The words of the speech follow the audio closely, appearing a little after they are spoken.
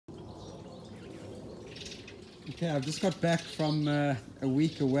Okay, I've just got back from a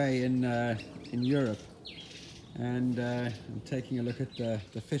week away in Europe, and I'm taking a look at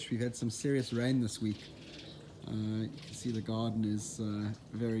the fish. We've had some serious rain this week. You can see the garden is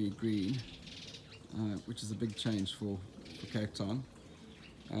very green, which is a big change for Cape Town.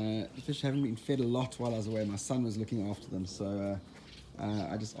 The fish haven't been fed a lot while I was away. My son was looking after them, so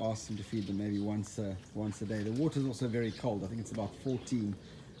I just asked him to feed them maybe once a day. The water is also very cold. I think it's about 14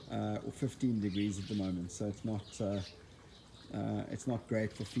 or 15 degrees at the moment, so it's not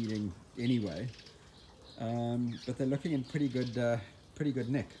great for feeding anyway. But they're looking in pretty good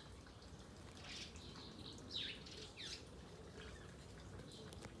nick.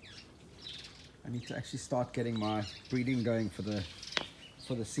 I need to actually start getting my breeding going for the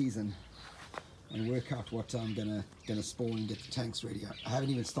season and work out what I'm gonna spawn and get the tanks ready. I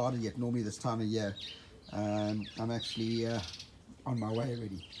haven't even started yet. Normally this time of year, I'm actually on my way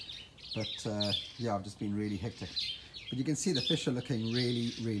already. But yeah, I've just been really hectic. But you can see the fish are looking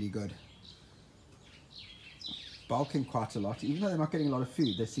really good. Bulking quite a lot, even though they're not getting a lot of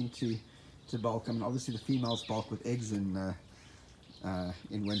food. They seem to bulk. I mean, obviously the females bulk with eggs in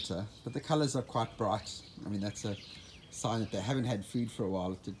winter, but the colors are quite bright. I mean, that's a sign that they haven't had food for a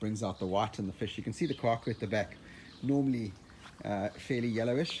while. It brings out the white in the fish. You can see the kwaku at the back, normally fairly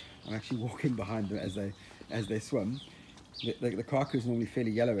yellowish. I'm actually walking behind them as they swim. The kwaku is normally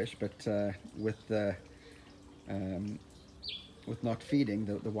fairly yellowish, but with not feeding,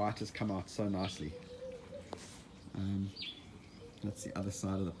 the white has come out so nicely. That's the other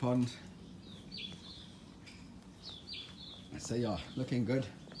side of the pond. So yeah, looking good,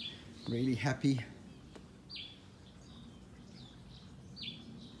 really happy.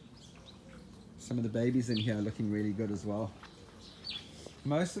 Some of the babies in here are looking really good as well.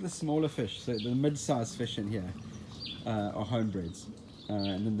 Most of the smaller fish, so the mid-sized fish in here, are homebreds,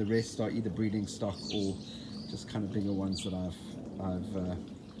 and then the rest are either breeding stock or just kind of bigger ones that I've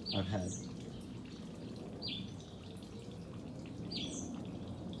had.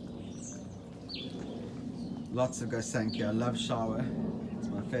 Lots of Gosankia. I love shower. It's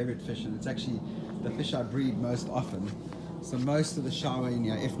my favorite fish, and it's actually the fish I breed most often. So most of the shower in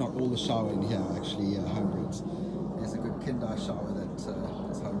here, if not all the shower in here, are actually homebreds. There's a good Kindai shower that's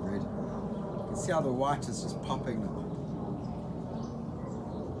homebred. You can see how the white is just popping now.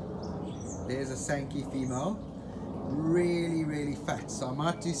 There's a Sankey female, really fat. So I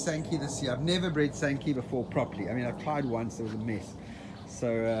might do Sankey this year. I've never bred Sankey before properly. I mean, I've tried once, it was a mess. So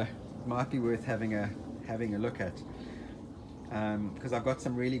it might be worth having a look at, because I've got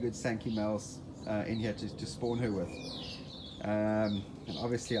some really good Sankey males in here to spawn her with, and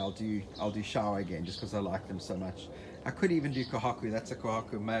obviously I'll do shower again just because I like them so much. I could even do Kohaku. That's a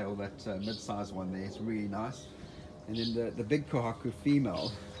Kohaku male, that mid-sized one there. It's really nice. And then the big Kohaku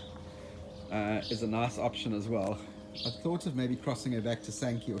female is a nice option as well. I thought of maybe crossing her back to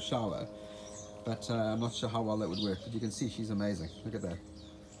Sankey or shower, but I'm not sure how well that would work. But you can see she's amazing. Look at that.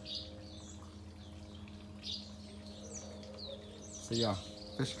 So yeah,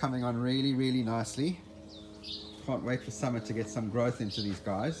 fish coming on really nicely. Can't wait for summer to get some growth into these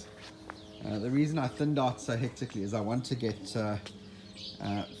guys. The reason I thinned out so hectically is I want to get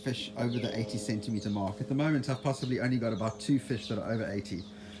fish over the 80 centimeter mark. At the moment I've possibly only got about 2 fish that are over 80.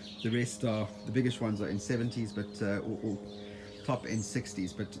 The rest are, the biggest ones are in 70s, but or top end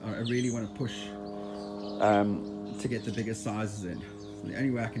 60s, but I really want to push to get the bigger sizes in. So the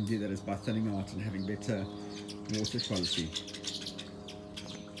only way I can do that is by thinning out and having better water quality.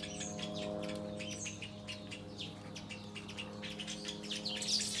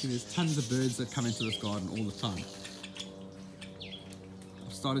 There's tons of birds that come into this garden all the time.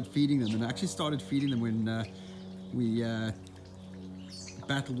 I've started feeding them, and I actually started feeding them when we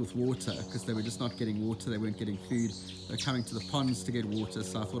battled with water, because they were just not getting water, they weren't getting food. They're coming to the ponds to get water,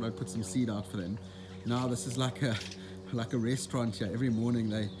 so I thought I'd put some seed out for them. Now this is like a restaurant here. Every morning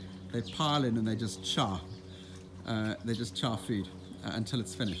they pile in and they just chow. They just chow food until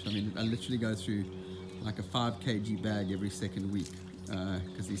it's finished. I mean, I literally go through like a 5 kg bag every second week,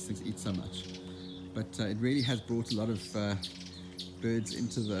 because these things eat so much. But it really has brought a lot of birds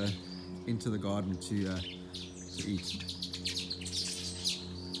into the garden to eat.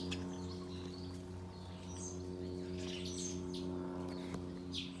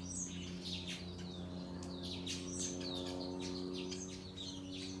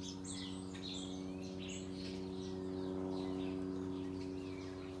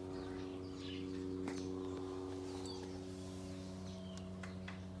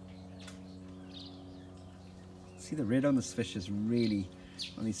 See, the red on this fish is really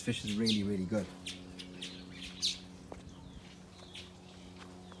good.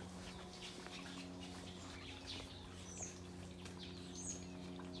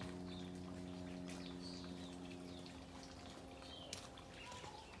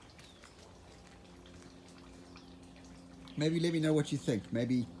 maybe let me know what you think.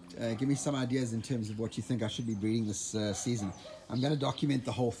 Maybe give me some ideas in terms of what you think I should be breeding this season. I'm going to document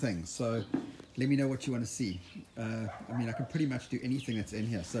the whole thing, so let me know what you want to see. I mean, I can pretty much do anything that's in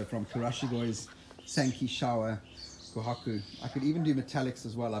here. So from Karashigoys, Sankey, Shower, Kohaku. I could even do metallics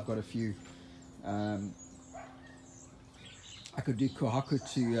as well. I've got a few. I could do Kohaku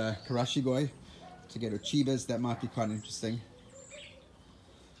to Karashigoi to get Ochibas. That might be quite interesting.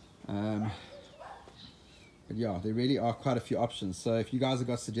 But yeah, there really are quite a few options. So if you guys have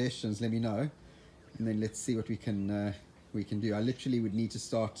got suggestions, let me know, and then let's see what we can do. I literally would need to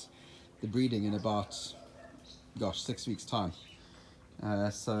start the breeding in about, gosh, 6 weeks time.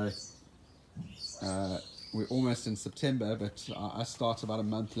 We're almost in September, but I start about a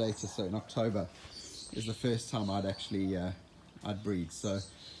month later. So in October is the first time I'd actually I'd breed. So if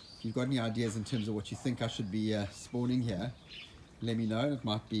you've got any ideas in terms of what you think I should be spawning here, let me know. It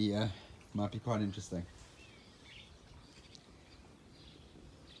might be quite interesting.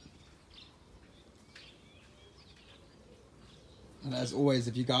 And as always,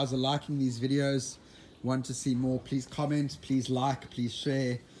 if you guys are liking these videos, want to see more, please comment, please like, please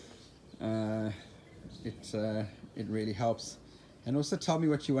share. It really helps. And also tell me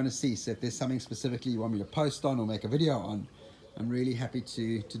what you want to see. So if there's something specifically you want me to post on or make a video on, I'm really happy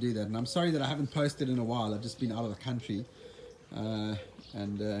to do that. And I'm sorry that I haven't posted in a while. I've just been out of the country,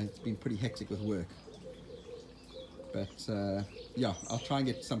 and it's been pretty hectic with work. But yeah, I'll try and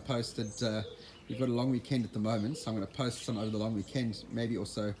get some posted. We've got a long weekend at the moment, so I'm going to post some over the long weekend, maybe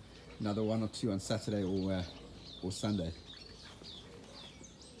also another 1 or 2 on Saturday or Sunday.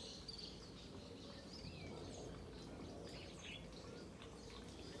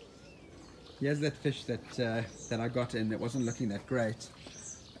 Here's that fish that I got in. It wasn't looking that great.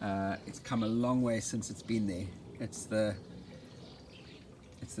 It's come a long way since it's been there. It's the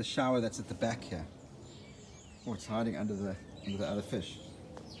shower that's at the back here. Oh, it's hiding under the other fish.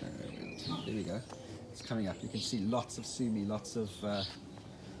 There we go. It's coming up. You can see lots of sumi, lots of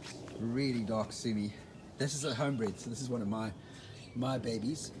really dark sumi. This is a homebred, so this is one of my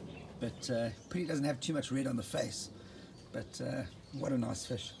babies. But pretty doesn't have too much red on the face. But what a nice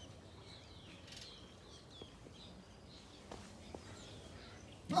fish.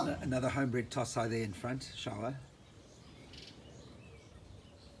 Another homebred toss-eye there in front, shower.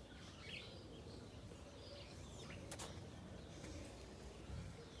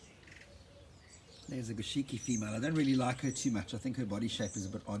 There's a Goshiki female. I don't really like her too much. I think her body shape is a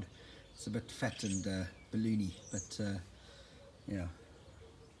bit odd. It's a bit fat and balloony, but yeah.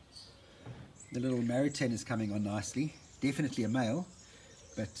 The little Maritain is coming on nicely. Definitely a male,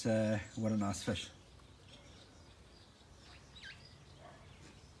 but what a nice fish.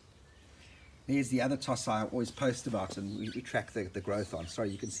 There's the other toss-eye I always post about, and we track the growth on. Sorry,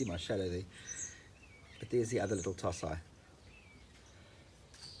 you can see my shadow there. But there's the other little toss-eye.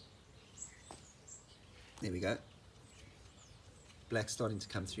 There we go. Black's starting to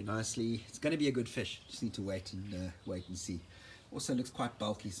come through nicely. It's going to be a good fish. Just need to wait and see. Also looks quite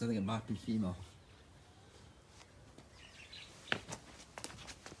bulky, so I think it might be female.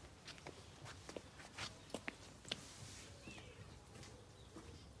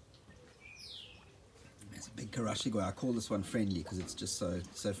 It's a big Karashigoi. I call this one friendly because it's just so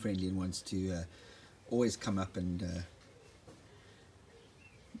friendly and wants to always come up and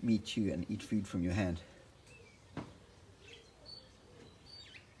meet you and eat food from your hand.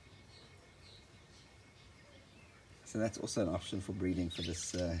 So that's also an option for breeding for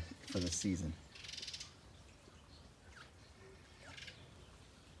this season.